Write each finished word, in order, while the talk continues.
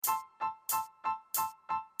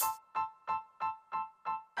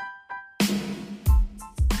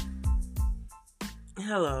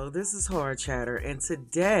Hello, this is Horror Chatter, and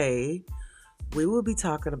today we will be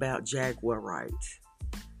talking about Jaguar Wright.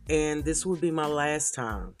 And this will be my last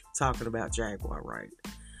time talking about Jaguar Wright.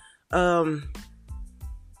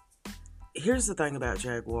 Here's the thing about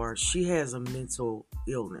Jaguar. She has a mental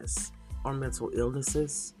illness or mental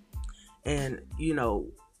illnesses. And,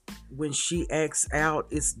 when she acts out,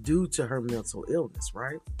 it's due to her mental illness,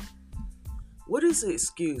 right? What is the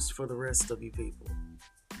excuse for the rest of you people?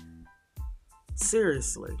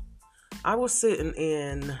 Seriously. I was sitting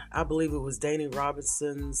in, I believe it was Danny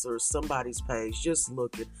Robinson's or somebody's page, just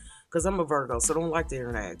looking, because I'm a Virgo, so I don't like to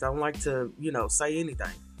interact. I don't like to, say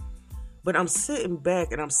anything. But I'm sitting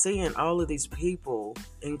back and I'm seeing all of these people,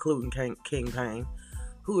 including King Payne,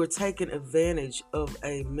 who are taking advantage of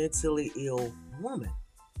a mentally ill woman.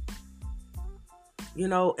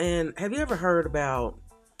 And have you ever heard about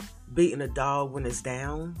beating a dog when it's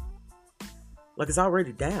down? Like it's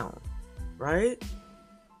already down, right?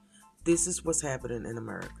 This is what's happening in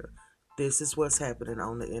America. This is what's happening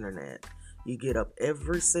on the internet. You get up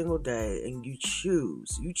every single day and you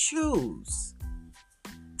choose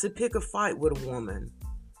to pick a fight with a woman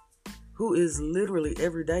who is literally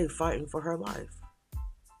every day fighting for her life.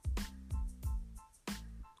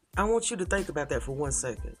 I want you to think about that for 1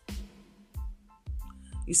 second.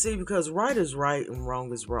 You see, because right is right and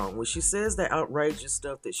wrong is wrong. When she says that outrageous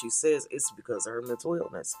stuff that she says, it's because of her mental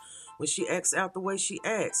illness. When she acts out the way she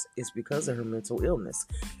acts, it's because of her mental illness.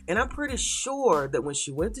 And I'm pretty sure that when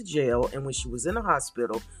she went to jail and when she was in the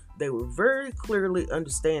hospital, they were very clearly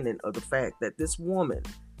understanding of the fact that this woman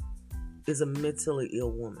is a mentally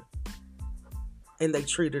ill woman. And they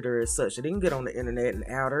treated her as such. They didn't get on the internet and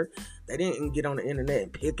out her. They didn't get on the internet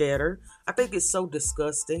and pick at her. I think it's so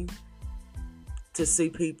disgusting to see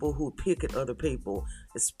people who pick at other people,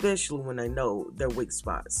 especially when they know their weak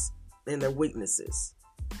spots and their weaknesses.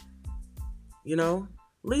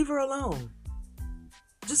 Leave her alone.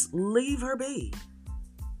 Just leave her be.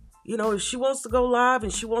 If she wants to go live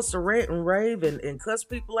and she wants to rant and rave and cuss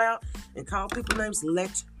people out and call people names,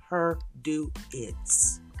 let her do it.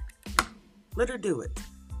 Let her do it.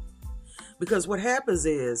 Because what happens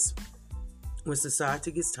is, when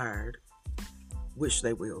society gets tired, which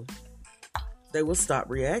they will stop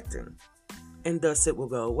reacting, and thus it will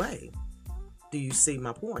go away. Do you see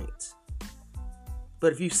my point?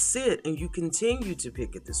 But if you sit and you continue to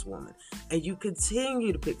pick at this woman, and you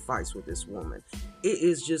continue to pick fights with this woman, it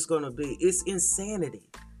is just going to be, it's insanity.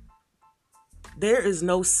 There is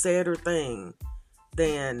no sadder thing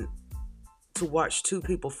than to watch two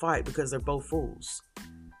people fight because they're both fools.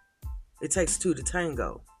 It takes two to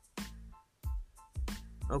tango.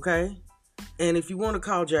 Okay? And if you want to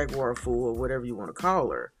call Jaguar a fool or whatever you want to call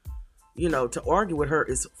her, to argue with her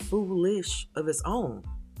is foolish of its own.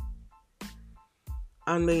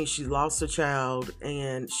 I mean, she lost a child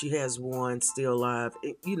and she has one still alive.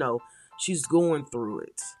 She's going through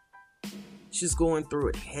it. She's going through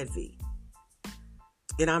it heavy.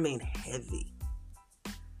 And I mean heavy.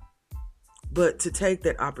 But to take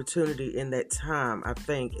that opportunity in that time, I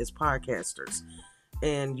think, as podcasters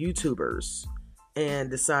and YouTubers,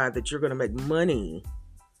 and decide that you're going to make money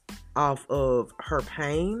off of her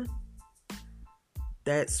pain,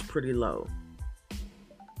 that's pretty low.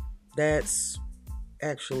 That's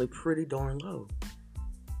actually pretty darn low.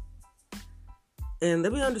 And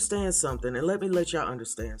let me understand something, and let me let y'all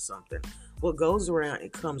understand something. What goes around,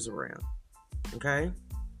 it comes around. Okay?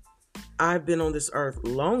 I've been on this earth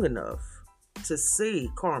long enough to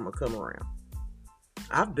see karma come around.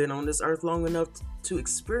 I've been on this earth long enough to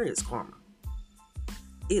experience karma.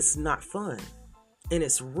 It's not fun. And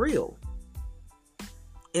it's real.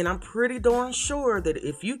 And I'm pretty darn sure that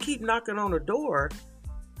if you keep knocking on her door,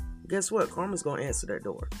 guess what? Karma's going to answer that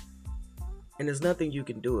door. And there's nothing you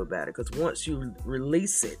can do about it. Because once you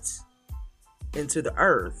release it into the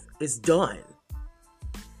earth, it's done.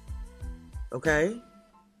 Okay?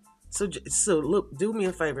 So look, do me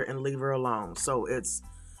a favor and leave her alone. So this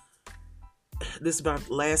is my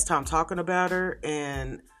last time talking about her.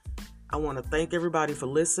 And I want to thank everybody for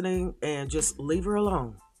listening and just leave her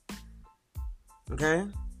alone. Okay?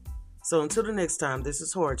 So until the next time, this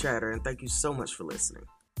is Horror Chatter, and thank you so much for listening.